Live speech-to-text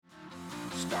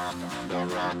stop the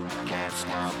rock, can't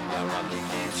stop the rock, you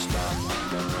can't stop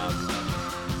the rock.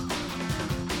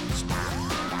 Stop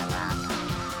the rock.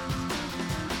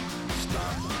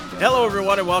 Stop the Hello,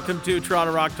 everyone, and welcome to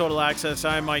Toronto Rock Total Access.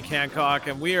 I'm Mike Hancock,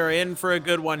 and we are in for a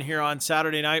good one here on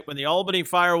Saturday night when the Albany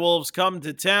Firewolves come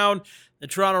to town. The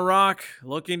Toronto Rock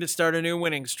looking to start a new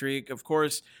winning streak. Of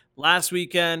course, last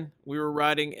weekend we were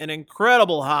riding an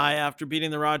incredible high after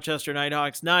beating the Rochester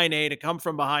Knighthawks 9-8, a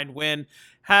come-from-behind win.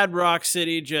 Had Rock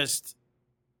City just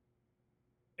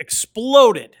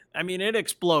exploded. I mean, it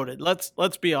exploded.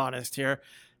 Let's be honest here.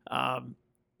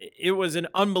 It was an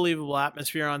unbelievable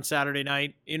atmosphere on Saturday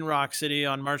night in Rock City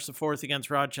on March the 4th against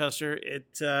Rochester.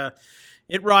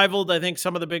 It rivaled, I think,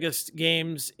 some of the biggest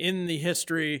games in the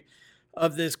history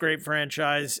of this great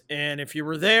franchise. And if you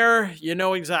were there, you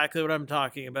know exactly what I'm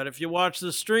talking about. If you watch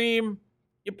the stream,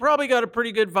 you probably got a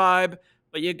pretty good vibe,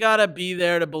 but you got to be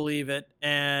there to believe it.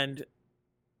 And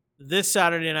this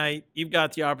Saturday night, you've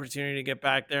got the opportunity to get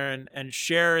back there and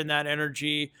share in that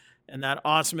energy and that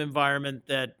awesome environment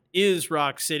that is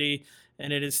Rock City.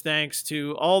 And it is thanks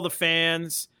to all the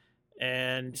fans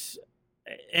and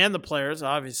the players,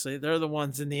 obviously. They're the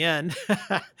ones in the end.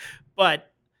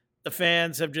 But the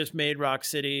fans have just made Rock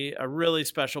City a really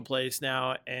special place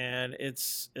now, and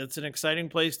it's an exciting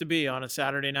place to be on a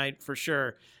Saturday night for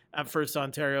sure at First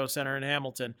Ontario Centre in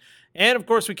Hamilton. And of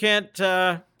course, we can't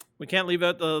leave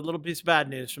out the little piece of bad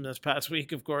news from this past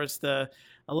week. Of course, the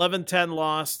 11-10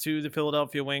 loss to the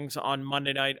Philadelphia Wings on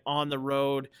Monday night on the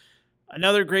road.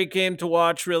 Another great game to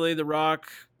watch, really. The Rock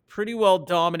pretty well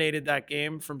dominated that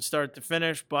game from start to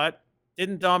finish, but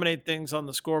didn't dominate things on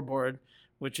the scoreboard,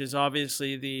 which is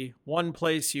obviously the one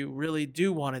place you really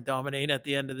do want to dominate at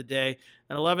the end of the day.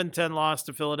 An 11-10 loss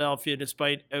to Philadelphia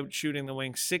despite outshooting the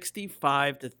Wings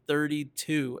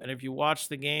 65-32. And if you watch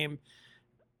the game,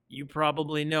 you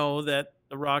probably know that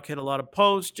the Rock hit a lot of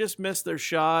posts, just missed their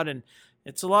shot. And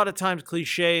it's a lot of times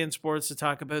cliche in sports to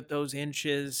talk about those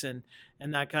inches and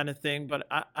that kind of thing. But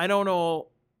I don't know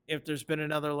if there's been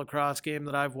another lacrosse game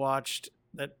that I've watched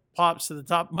that pops to the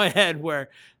top of my head where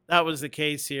that was the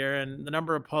case here. And the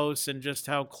number of posts and just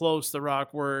how close the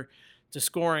Rock were to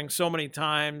scoring so many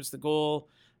times. The goal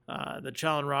that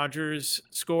Challen Rogers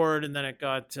scored, and then it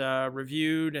got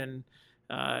reviewed, and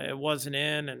it wasn't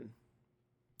in. And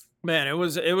man, it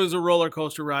was a roller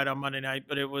coaster ride on Monday night,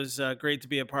 but it was great to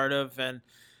be a part of. And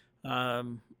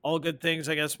all good things,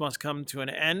 I guess, must come to an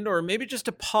end, or maybe just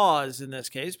a pause in this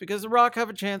case, because the Rock have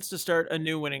a chance to start a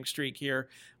new winning streak here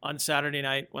on Saturday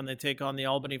night when they take on the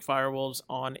Albany Firewolves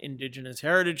on Indigenous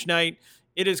Heritage Night.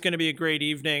 It is going to be a great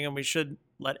evening, and we should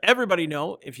let everybody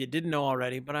know, if you didn't know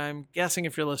already, but I'm guessing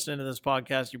if you're listening to this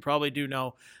podcast, you probably do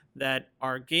know that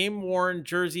our game-worn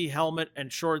jersey, helmet,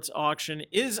 and shorts auction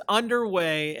is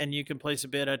underway, and you can place a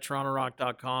bid at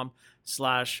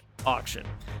torontorock.com/auction.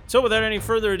 So without any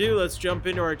further ado, let's jump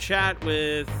into our chat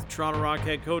with Toronto Rock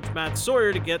head coach Matt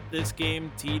Sawyer to get this game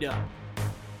teed up.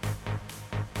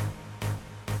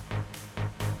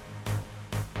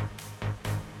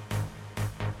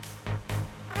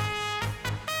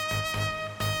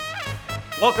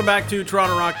 Welcome back to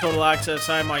Toronto Rock Total Access.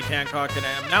 I'm Mike Hancock, and I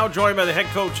am now joined by the head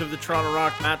coach of the Toronto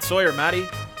Rock, Matt Sawyer. Matty,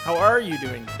 how are you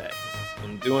doing today?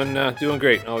 I'm doing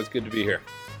great. Always good to be here.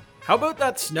 How about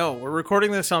that snow? We're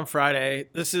recording this on Friday.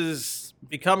 This is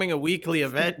becoming a weekly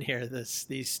event here.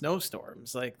 These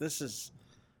snowstorms, we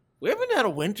haven't had a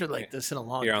winter like this in a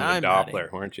long You're time. You're on the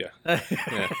Doppler, weren't you?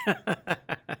 Yeah.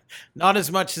 Not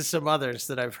as much as some others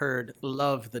that I've heard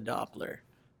love the Doppler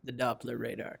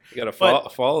radar. You got to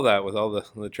follow that with all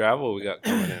the travel we got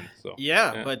coming in. So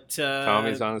yeah. But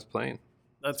Tommy's on his plane.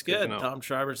 That's good. Tom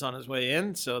Schreiber's on his way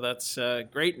in, so that's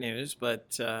great news.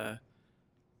 But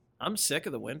I'm sick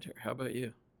of the winter. How about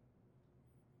you?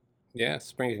 Yeah,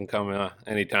 spring can come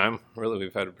anytime. Really,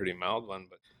 we've had a pretty mild one.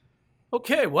 But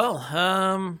okay,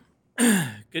 well,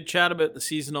 good chat about the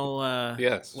seasonal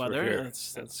yes, weather. Sure.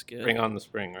 That's good. Bring on the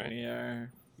spring, right?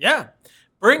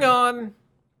 Bring on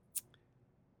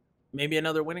maybe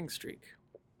another winning streak.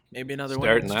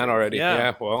 Starting that already.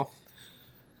 Yeah, well,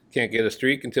 can't get a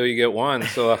streak until you get one.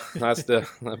 So that's the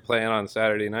plan on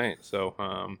Saturday night. So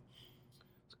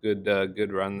it's good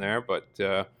run there. But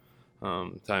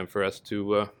time for us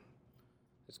to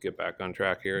just get back on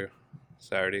track here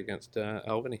Saturday against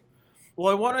Albany.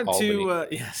 Well, I wanted to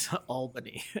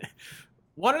Albany.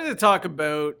 Wanted to talk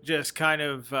about just kind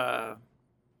of I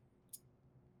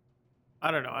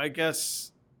don't know, I guess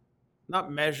not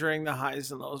measuring the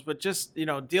highs and lows, but just,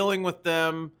 dealing with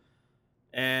them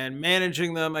and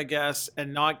managing them, I guess,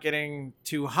 and not getting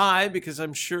too high, because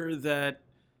I'm sure that,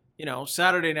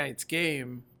 Saturday night's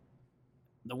game,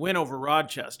 the win over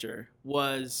Rochester,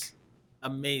 was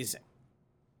amazing.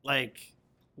 Like,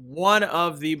 one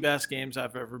of the best games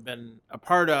I've ever been a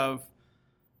part of.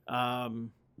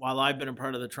 While I've been a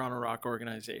part of the Toronto Rock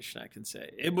organization, I can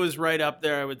say it was right up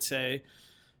there. I would say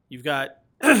you've got,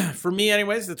 for me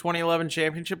anyways, the 2011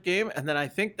 championship game. And then I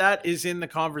think that is in the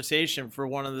conversation for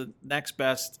one of the next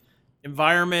best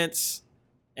environments.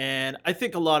 And I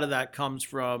think a lot of that comes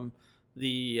from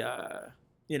the,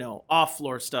 off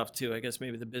floor stuff too. I guess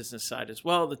maybe the business side as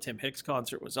well. The Tim Hicks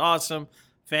concert was awesome.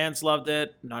 Fans loved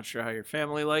it. Not sure how your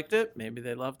family liked it. Maybe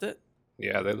they loved it.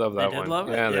 Yeah, they love that they one. Love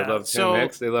it? Yeah, they loved Tim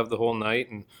Hicks. They loved the whole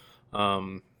night, and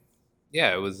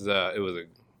it was an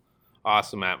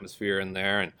awesome atmosphere in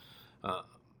there, and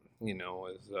it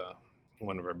was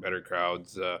one of our better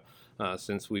crowds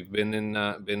since we've been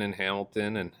in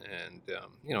Hamilton, and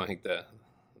I think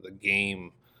the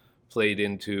game played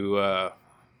into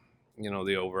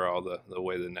the overall the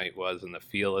way the night was and the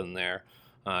feel in there,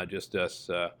 just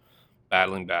us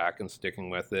battling back and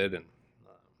sticking with it, and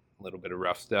a little bit of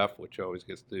rough stuff, which always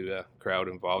gets the crowd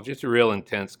involved. Just a real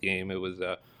intense game. It was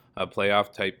a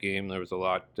playoff type game. There was a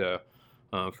lot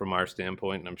from our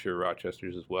standpoint, and I'm sure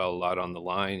Rochester's as well, a lot on the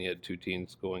line. You had two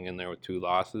teams going in there with 2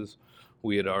 losses.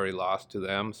 We had already lost to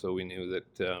them, so we knew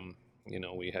that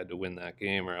we had to win that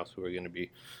game, or else we were going to be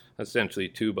essentially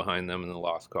 2 behind them in the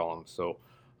loss column. So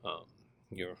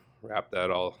you wrap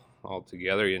that all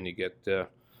together, and you get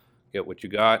what you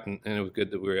got, and it was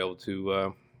good that we were able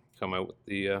to come out with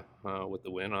the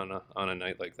win on a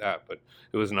night like that. But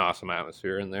it was an awesome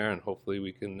atmosphere in there, and hopefully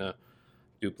we can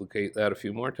duplicate that a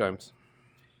few more times.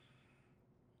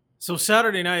 So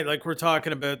Saturday night, like we're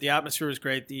talking about, the atmosphere was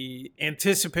great. The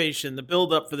anticipation, the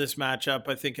build up for this matchup,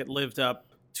 I think it lived up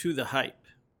to the hype.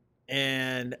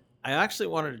 And I actually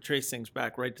wanted to trace things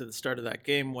back right to the start of that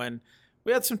game when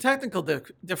we had some technical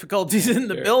difficulties in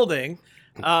the building.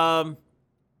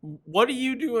 What are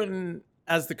you doing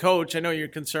as the coach? I know you're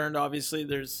concerned. Obviously,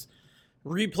 there's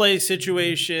replay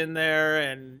situation there,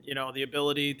 and the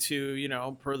ability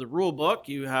to, per the rule book,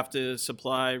 you have to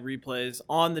supply replays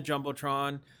on the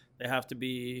Jumbotron. They have to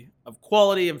be of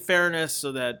quality and fairness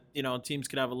so that teams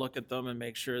can have a look at them and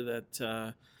make sure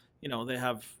that they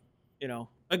have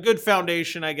a good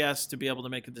foundation, I guess, to be able to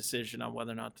make a decision on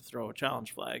whether or not to throw a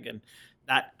challenge flag. And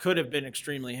that could have been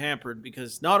extremely hampered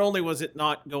because not only was it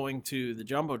not going to the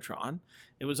Jumbotron,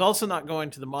 it was also not going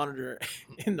to the monitor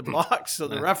in the box. So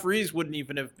the referees wouldn't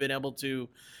even have been able to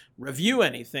review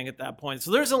anything at that point. So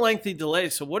there's a lengthy delay.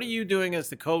 So what are you doing as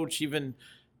the coach, even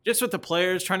just with the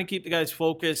players, trying to keep the guys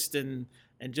focused and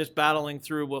just battling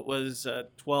through what was a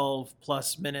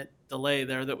 12-plus minute delay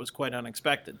there that was quite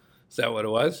unexpected? Is that what it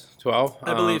was? 12?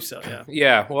 I believe so, yeah.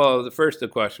 Yeah, well, the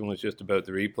question was just about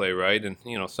the replay, right? And,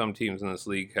 some teams in this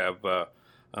league have,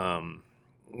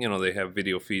 they have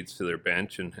video feeds to their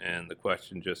bench, and the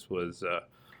question just was,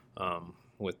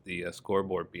 with the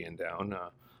scoreboard being down,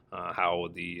 how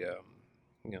the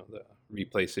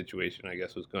replay situation, I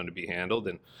guess, was going to be handled.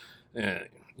 And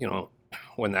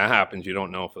when that happens, you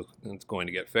don't know if it's going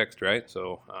to get fixed, right?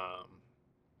 So,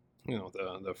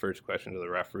 the first question to the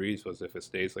referees was, if it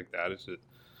stays like that, is it,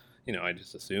 I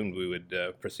just assumed we would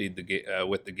proceed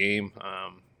with the game,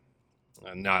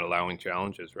 not allowing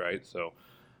challenges, right? So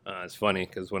it's funny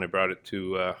because when I brought it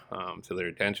to their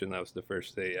attention, that was the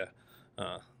first they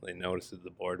noticed that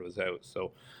the board was out.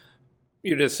 So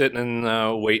you're just sitting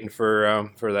and waiting for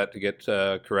that to get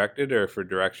corrected, or for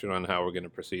direction on how we're going to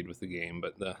proceed with the game.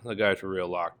 But the guys were real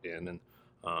locked in, and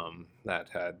that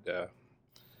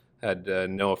had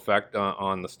no effect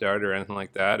on the start or anything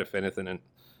like that. If anything, and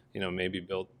maybe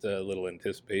built a little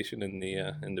anticipation in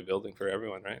the building for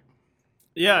everyone, right?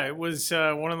 Yeah, it was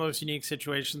one of those unique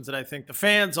situations that I think the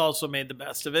fans also made the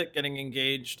best of it, getting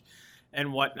engaged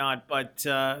and whatnot. But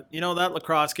that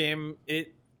lacrosse game,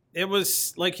 it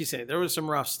was, like you say, there was some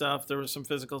rough stuff, there was some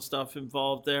physical stuff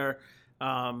involved there,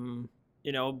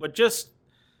 but just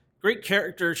great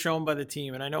character shown by the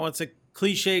team. And I know it's a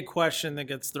cliche question that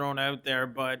gets thrown out there,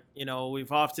 but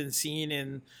we've often seen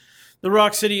in the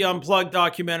Rock City Unplugged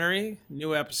documentary,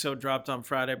 new episode dropped on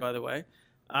Friday, by the way,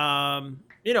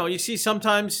 you see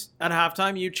sometimes at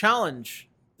halftime you challenge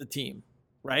the team,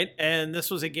 right? And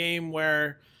this was a game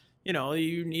where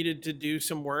you needed to do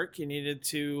some work, you needed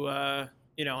to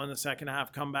in the second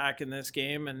half come back in this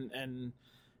game and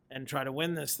try to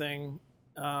win this thing.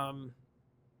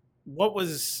 What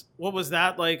was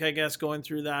that like, I guess, going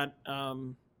through that,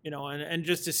 and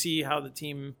just to see how the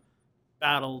team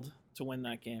battled to win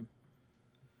that game?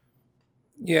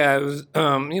 Yeah, it was,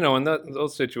 in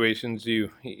those situations, you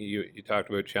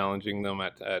talked about challenging them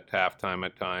at halftime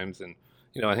at times. And,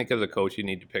 I think as a coach, you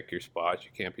need to pick your spots. You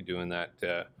can't be doing that,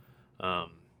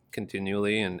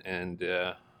 continually, and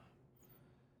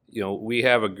we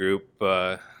have a group.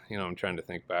 I'm trying to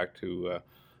think back to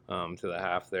the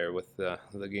half there with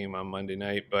the game on Monday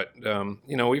night, but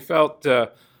we felt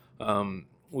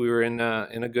we were in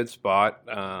a good spot.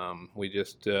 We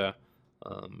just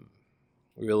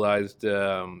realized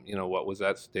what was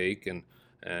at stake, and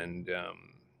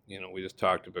we just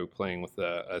talked about playing with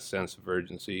a sense of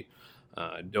urgency.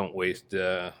 Don't waste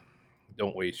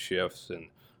shifts, and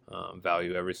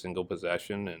value every single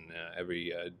possession and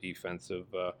every defensive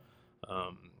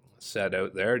set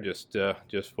out there. Just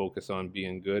focus on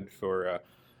being good for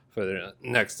the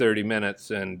next 30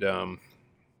 minutes, and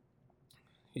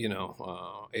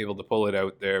able to pull it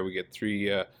out there. We get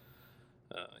 3.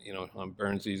 On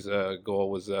Burnsy's goal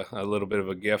was a little bit of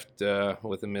a gift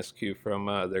with a miscue from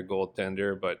their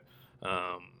goaltender, but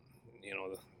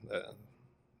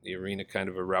the arena kind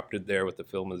of erupted there with the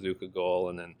Phil Mazuka goal,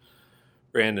 and then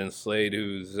Brandon Slade,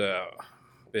 who's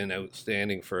been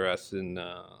outstanding for us in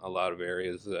a lot of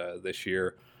areas this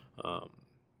year,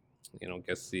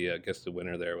 gets the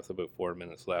winner there with about 4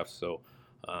 minutes left. So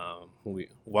we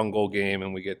 1-goal game,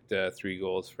 and we get 3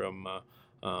 goals from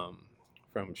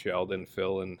Sheldon,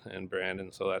 Phil, and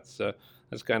Brandon. So that's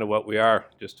kind of what we are.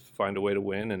 Just find a way to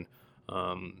win, and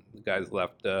the guys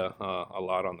left a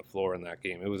lot on the floor in that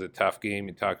game. It was a tough game.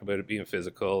 You talk about it being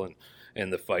physical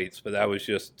and the fights, but that was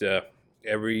just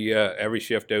every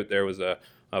shift out there was a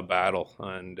battle,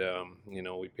 and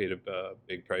we paid a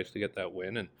big price to get that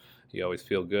win, and you always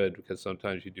feel good because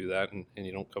sometimes you do that and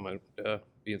you don't come out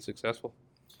being successful.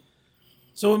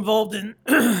 So involved in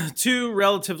 2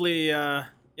 relatively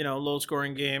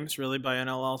low-scoring games, really by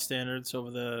NLL standards over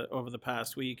the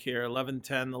past week here.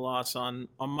 11-10, the loss on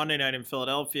Monday night in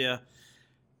Philadelphia.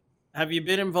 Have you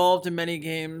been involved in many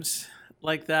games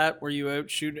like that where you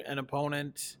outshoot an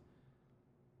opponent?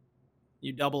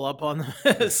 You double up on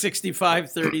the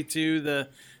 65-32,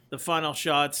 the final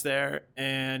shots there,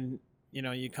 and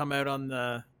you come out on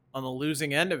the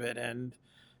losing end of it, and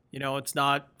it's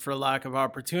not for lack of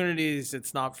opportunities,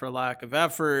 it's not for lack of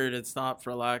effort, it's not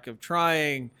for lack of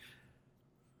trying.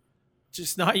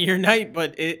 Just not your night,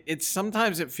 but it's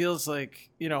sometimes it feels like,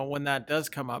 when that does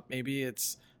come up, maybe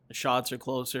it's the shots are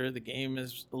closer, the game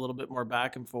is a little bit more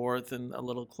back and forth and a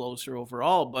little closer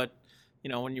overall, but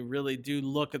when you really do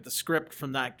look at the script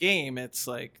from that game, it's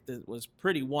like it was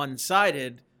pretty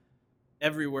one-sided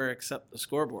everywhere except the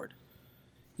scoreboard.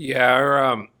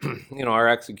 Yeah, our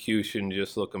execution,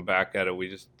 just looking back at it,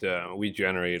 we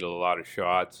generated a lot of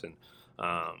shots, and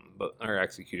but our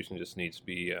execution just needs to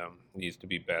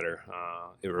be better.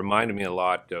 It reminded me a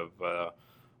lot of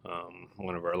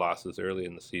one of our losses early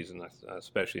in the season,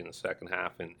 especially in the second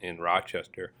half in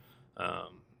Rochester.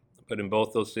 But in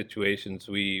both those situations,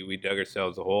 we dug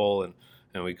ourselves a hole,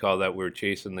 and we call that we were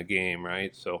chasing the game,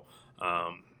 right? So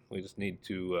we just need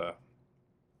to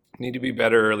be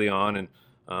better early on, and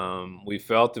we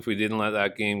felt if we didn't let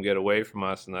that game get away from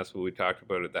us, and that's what we talked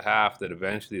about at the half, that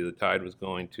eventually the tide was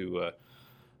going to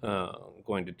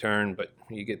turn. But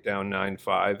you get down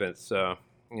 9-5, it's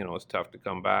tough to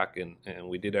come back, and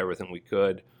we did everything we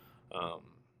could.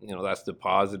 That's the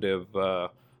positive.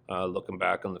 Looking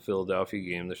back on the Philadelphia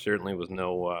game, there certainly was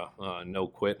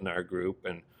no quit in our group,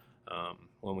 and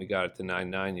when we got it to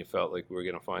 9-9, you felt like we were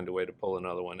going to find a way to pull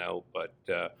another one out. But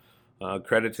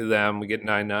credit to them, we get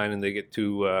 9-9, and they get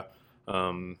 2.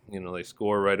 They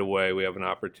score right away. We have an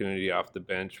opportunity off the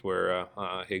bench where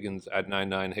Higgins at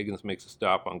 9-9. Higgins makes a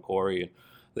stop on Corey, and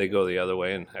they go the other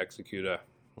way and execute a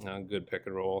good pick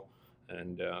and roll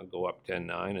and go up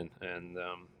 10-9. And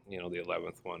the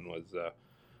 11th one was.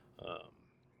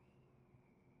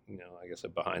 I guess a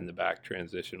behind-the-back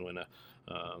transition when a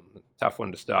tough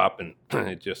one to stop, and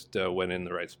it just went in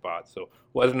the right spot. So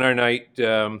wasn't our night.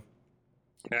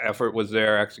 Effort was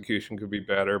there. Execution could be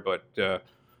better, but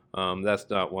that's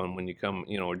not one when you come,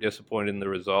 we're disappointed in the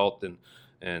result,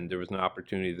 and there was an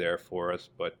opportunity there for us,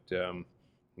 but,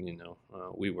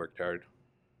 we worked hard.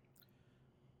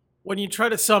 When you try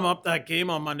to sum up that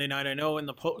game on Monday night, I know in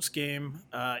the post-game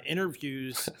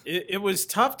interviews, it was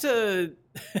tough to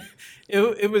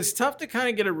it was tough to kind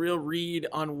of get a real read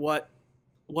on what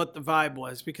the vibe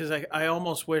was, because I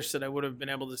almost wish that I would have been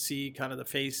able to see kind of the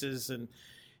faces and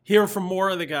hear from more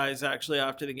of the guys actually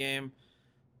after the game.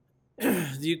 Do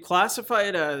you classify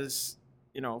it as,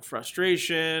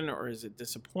 frustration, or is it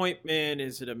disappointment?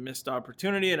 Is it a missed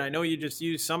opportunity? And I know you just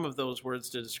used some of those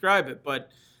words to describe it, but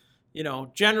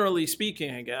generally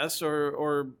speaking, I guess,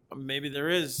 or maybe there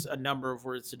is a number of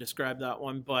words to describe that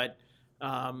one, but,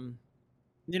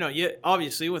 you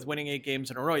obviously with winning 8 games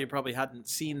in a row, you probably hadn't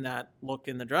seen that look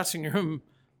in the dressing room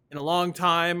in a long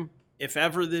time, if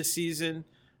ever this season.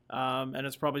 and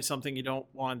it's probably something you don't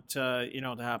want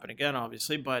to happen again,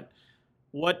 obviously. But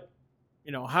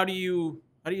how do you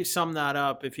sum that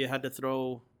up if you had to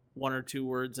throw one or two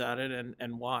words at it,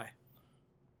 and why?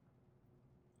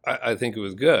 I think it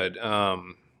was good.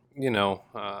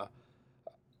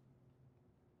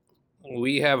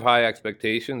 We have high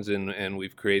expectations, and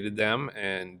we've created them.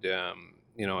 And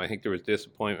I think there was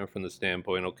disappointment from the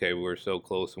standpoint, okay, we were so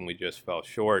close and we just fell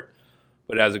short.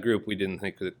 But as a group, we didn't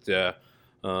think that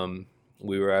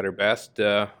we were at our best,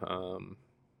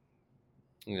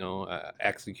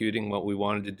 executing what we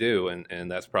wanted to do.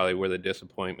 And that's probably where the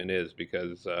disappointment is,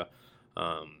 because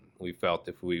we felt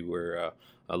if we were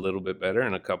a little bit better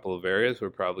in a couple of areas, we're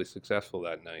probably successful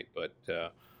that night. But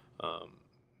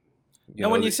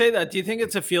when you say that, do you think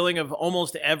it's a feeling of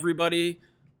almost everybody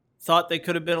thought they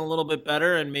could have been a little bit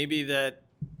better, and maybe that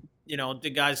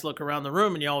the guys look around the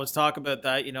room, and you always talk about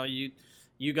that,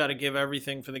 you got to give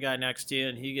everything for the guy next to you,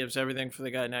 and he gives everything for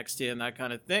the guy next to you, and that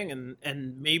kind of thing,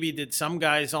 and maybe did some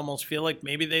guys almost feel like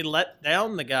maybe they let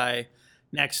down the guy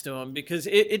next to him, because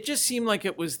it just seemed like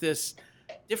it was this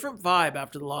different vibe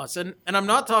after the loss. And I'm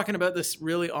not talking about this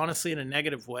really honestly in a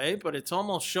negative way, but it's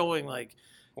almost showing like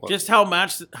just how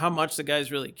much the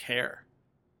guys really care.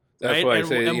 That's right? why and, I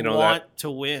say, and want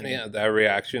to win. Yeah, that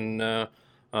reaction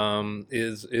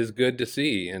is good to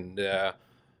see. And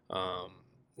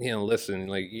listen,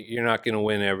 like, you're not going to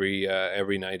win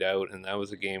every night out, and that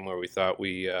was a game where we thought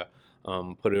we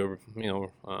put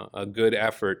a good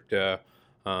effort,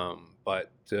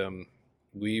 but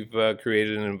we've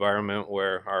created an environment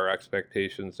where our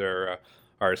expectations are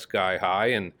sky high,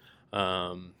 and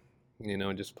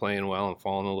just playing well and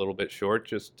falling a little bit short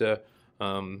just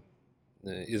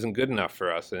isn't good enough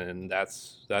for us, and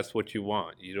that's what you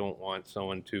want. You don't want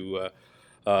someone to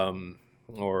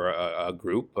or a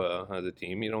group as a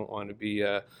team. You don't want to be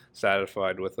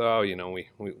satisfied with,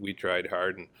 we tried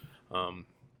hard and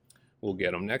we'll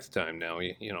get them next time. Now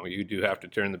you do have to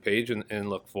turn the page and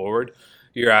look forward.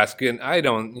 You're asking. I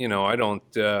don't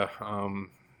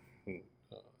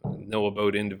know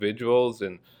about individuals,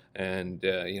 and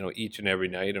each and every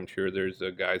night I'm sure there's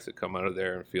guys that come out of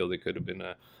there and feel they could have been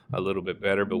a little bit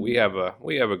better. But we have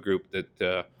a group that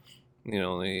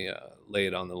they lay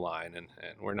it on the line, and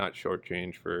we're not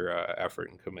shortchanged for effort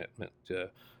and commitment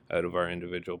out of our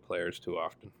individual players too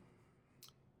often.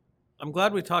 I'm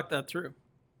glad we talked that through.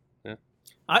 Yeah,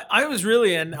 I was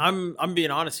really, and I'm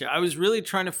being honest here, I was really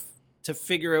trying to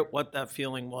figure out what that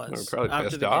feeling was. We're probably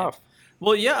pissed off.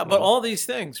 Well, yeah, but all these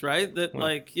things, right? That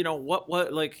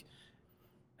what like,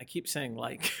 I keep saying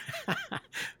like, but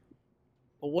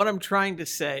what I'm trying to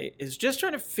say is just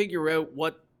trying to figure out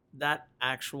what that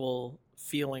actual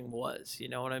feeling was. You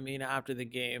know what I mean? After the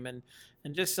game, and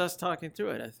just us talking through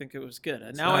it, I think it was good.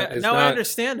 And I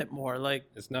understand it more. Like,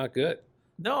 it's not good.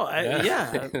 No,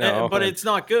 No, but it's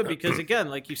not good because, again,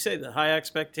 like you say, the high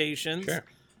expectations, sure.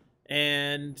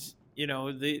 And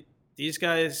these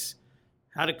guys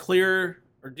had a clear,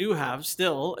 or do have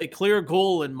still, a clear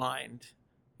goal in mind,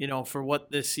 for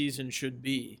what this season should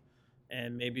be,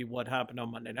 and maybe what happened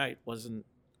on Monday night wasn't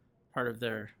part of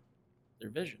their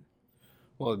vision.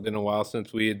 Well, it's been a while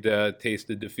since we had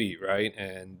tasted defeat, right?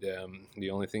 And the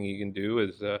only thing you can do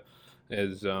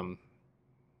is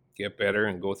get better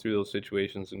and go through those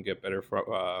situations and get better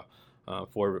for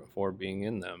being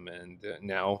in them. And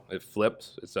now it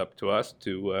flips. It's up to us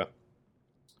to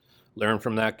learn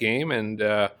from that game and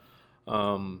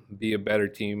be a better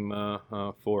team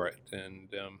for it. And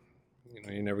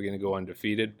you're never going to go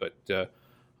undefeated, but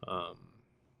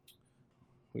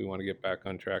we want to get back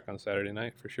on track on Saturday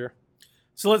night for sure.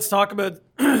 So let's talk about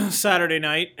Saturday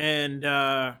night and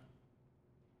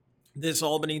this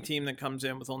Albany team that comes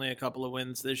in with only a couple of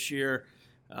wins this year.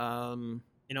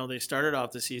 They started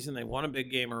off the season. They won a big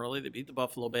game early. They beat the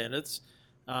Buffalo Bandits.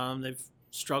 They've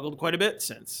struggled quite a bit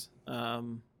since.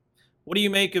 What do you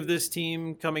make of this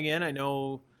team coming in? I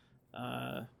know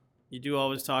you do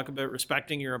always talk about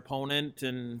respecting your opponent,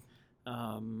 and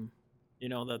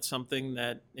that's something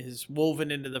that is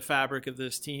woven into the fabric of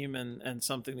this team, and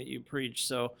something that you preach.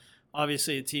 So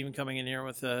obviously a team coming in here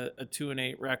with a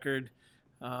 2-8 record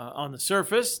on the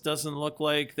surface doesn't look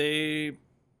like they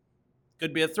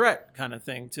could be a threat kind of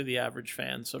thing to the average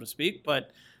fan, so to speak.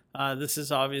 But this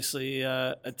is obviously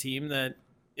a team that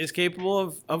is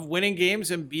capable of winning games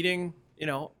and beating,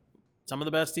 some of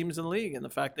the best teams in the league. And the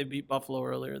fact they beat Buffalo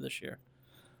earlier this year.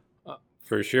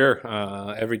 For sure.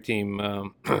 Every team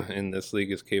in this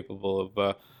league is capable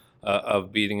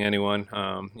of beating anyone.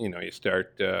 You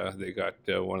start, they got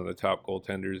one of the top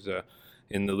goaltenders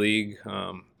in the league.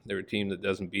 They're a team that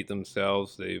doesn't beat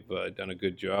themselves. They've done a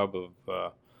good job of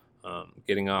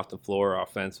getting off the floor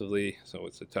offensively. So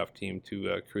it's a tough team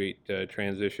to create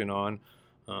transition on.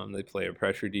 They play a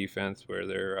pressure defense where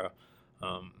they're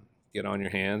get on your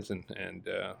hands and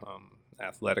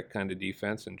athletic kind of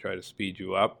defense and try to speed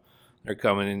you up. They're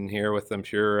coming in here with, I'm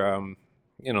sure,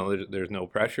 there's no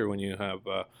pressure when you have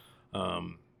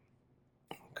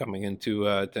coming into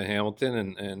to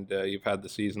Hamilton and you've had the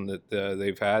season that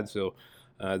they've had. So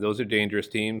those are dangerous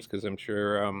teams because I'm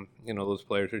sure those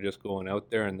players are just going out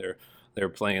there and they're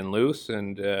playing loose,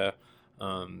 and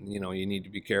you need to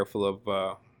be careful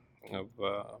of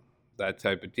that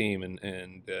type of team,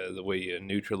 and the way you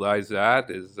neutralize that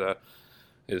is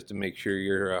to make sure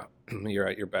you're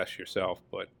at your best yourself.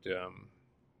 But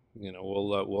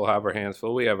we'll have our hands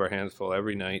full. We have our hands full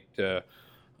every night,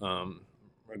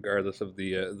 regardless of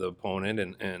the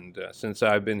opponent. And since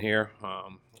I've been here,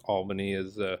 Albany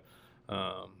is.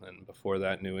 And before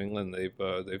that, New England,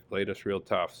 they've played us real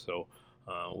tough. So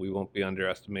we won't be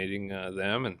underestimating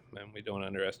them, and we don't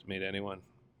underestimate anyone.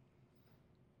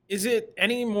 Is it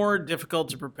any more difficult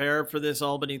to prepare for this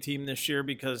Albany team this year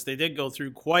because they did go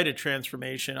through quite a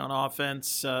transformation on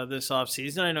offense this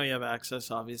offseason? I know you have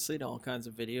access, obviously, to all kinds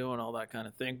of video and all that kind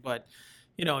of thing, but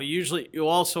usually you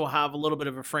also have a little bit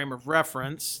of a frame of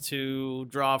reference to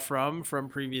draw from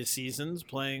previous seasons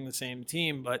playing the same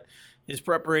team. But is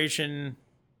preparation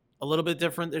a little bit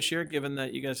different this year, given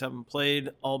that you guys haven't played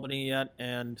Albany yet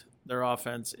and their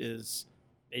offense is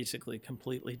basically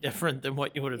completely different than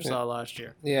what you would have saw last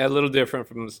year? Yeah, a little different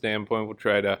from the standpoint. We'll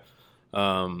try to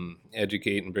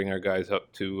educate and bring our guys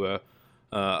up to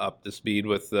speed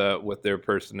with their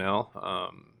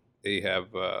personnel. They have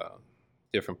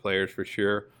different players for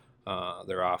sure.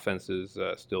 Their offense is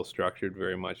still structured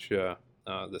very much the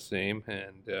same,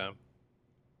 and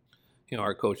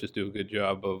our coaches do a good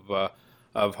job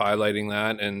of highlighting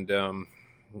that and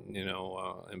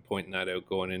and pointing that out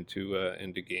going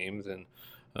into games. And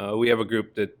we have a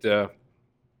group that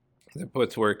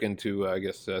puts work into, I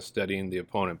guess, studying the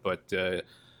opponent. But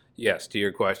yes, to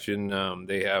your question,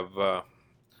 they have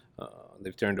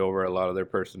they've turned over a lot of their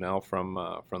personnel from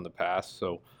the past.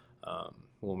 So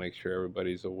we'll make sure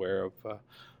everybody's aware of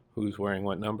who's wearing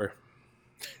what number.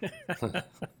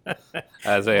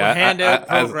 As I hand out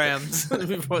programs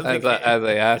as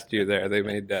I asked you there, they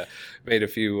made a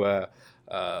few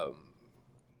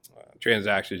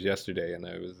transactions yesterday, and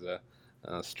I was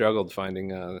struggled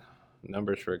finding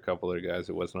numbers for a couple of guys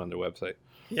that wasn't on their website.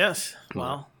 Yes,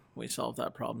 well, we solved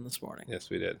that problem this morning. Yes,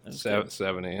 we did.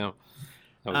 7 a.m.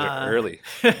 That was early.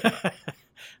 I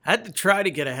had to try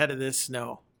to get ahead of this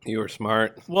snow. You were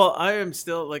smart. Well, I am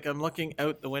still, I'm looking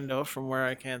out the window from where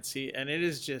I can't see, and it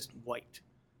is just white.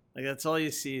 That's all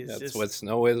you see. That's what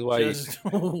snow is, white. Just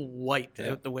white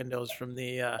out the windows from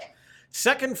the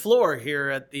second floor here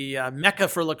at the Mecca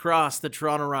for lacrosse, the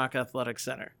Toronto Rock Athletic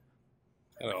Center.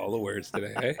 Got all the words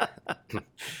today, eh?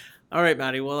 All right,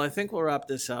 Matty. Well, I think we'll wrap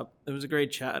this up. It was a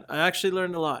great chat. I actually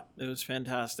learned a lot. It was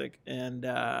fantastic. And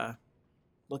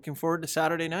looking forward to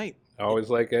Saturday night. I always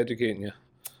like educating you.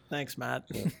 Thanks, Matt.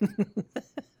 Yeah.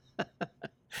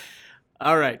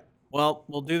 All right. Well,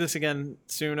 we'll do this again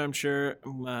soon, I'm sure.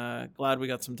 I'm glad we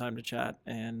got some time to chat.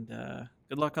 And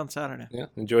good luck on Saturday. Yeah,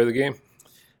 enjoy the game.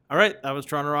 All right. That was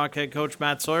Toronto Rock head coach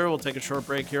Matt Sawyer. We'll take a short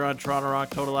break here on Toronto Rock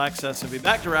Total Access and be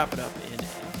back to wrap it up in a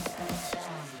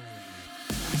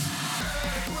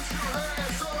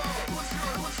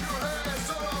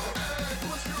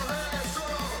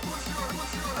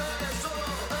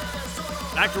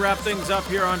Back to wrap things up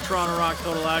here on Toronto Rock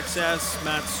Total Access.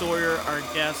 Matt Sawyer, our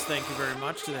guest. Thank you very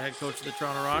much to the head coach of the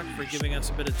Toronto Rock for giving us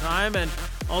a bit of time and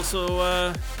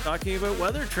also talking about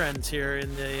weather trends here in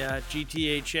the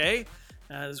GTHA.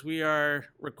 As we are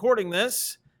recording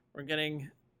this, we're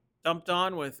getting dumped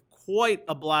on with quite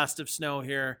a blast of snow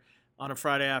here on a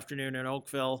Friday afternoon in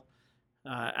Oakville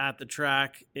at the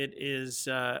track. It is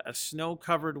a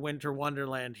snow-covered winter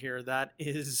wonderland here. That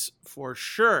is for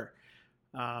sure.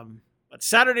 But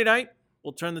Saturday night,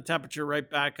 we'll turn the temperature right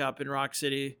back up in Rock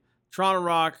City. Toronto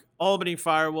Rock, Albany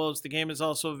Firewolves. The game is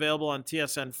also available on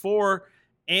TSN 4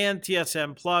 and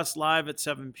TSN Plus live at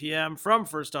 7 p.m. from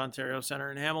First Ontario Centre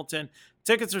in Hamilton.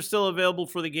 Tickets are still available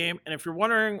for the game. And if you're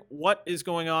wondering what is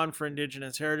going on for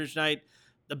Indigenous Heritage Night,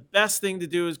 the best thing to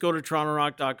do is go to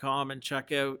torontorock.com and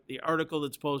check out the article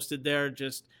that's posted there,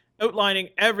 just outlining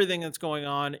everything that's going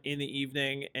on in the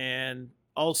evening and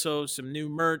also some new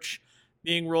merch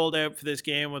being rolled out for this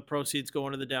game with proceeds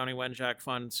going to the Downey Wenjack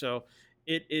Fund. So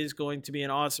it is going to be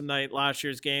an awesome night. Last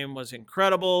year's game was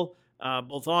incredible,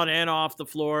 both on and off the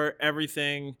floor.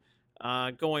 Everything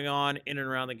going on in and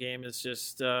around the game is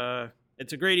just,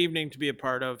 it's a great evening to be a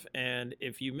part of. And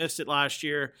if you missed it last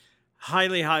year,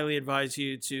 highly, highly advise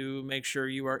you to make sure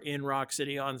you are in Rock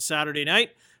City on Saturday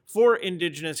night for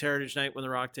Indigenous Heritage Night when the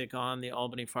Rock take on the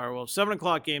Albany Firewolves. 7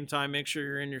 o'clock game time. Make sure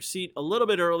you're in your seat a little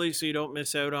bit early so you don't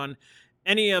miss out on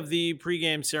any of the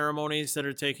pregame ceremonies that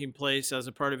are taking place as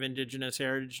a part of Indigenous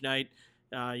Heritage Night.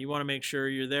 You want to make sure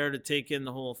you're there to take in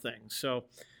the whole thing. So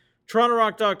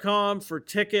TorontoRock.com for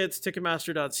tickets,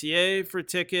 Ticketmaster.ca for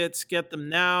tickets. Get them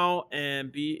now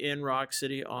and be in Rock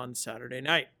City on Saturday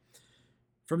night.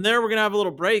 From there, we're going to have a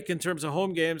little break in terms of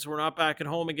home games. We're not back at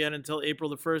home again until April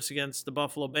the 1st against the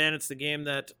Buffalo Bandits, the game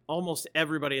that almost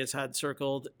everybody has had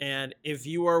circled. And if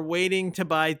you are waiting to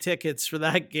buy tickets for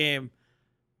that game,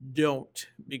 don't,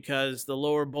 because the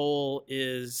lower bowl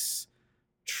is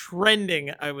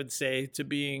trending, I would say, to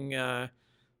being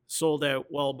sold out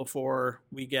well before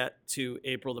we get to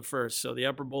April the 1st. So the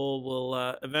upper bowl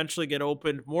will eventually get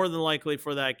opened, more than likely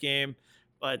for that game.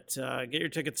 But get your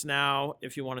tickets now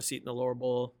if you want a seat in the lower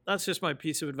bowl. That's just my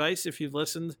piece of advice. If you've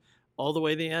listened all the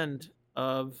way to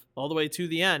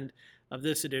the end of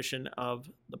this edition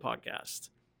of the podcast,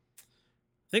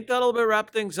 I think that'll about wrap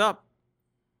things up.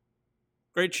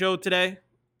 Great show today.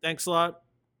 Thanks a lot,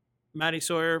 Matty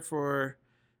Sawyer, for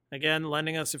again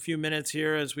lending us a few minutes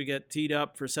here as we get teed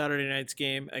up for Saturday night's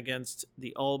game against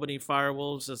the Albany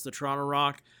Firewolves as the Toronto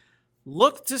Rock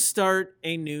look to start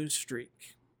a new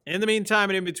streak. In the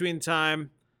meantime and in between time,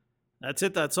 that's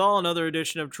it. That's all. Another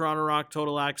edition of Toronto Rock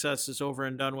Total Access is over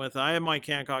and done with. I am Mike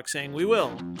Hancock saying we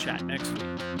will chat next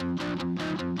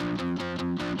week.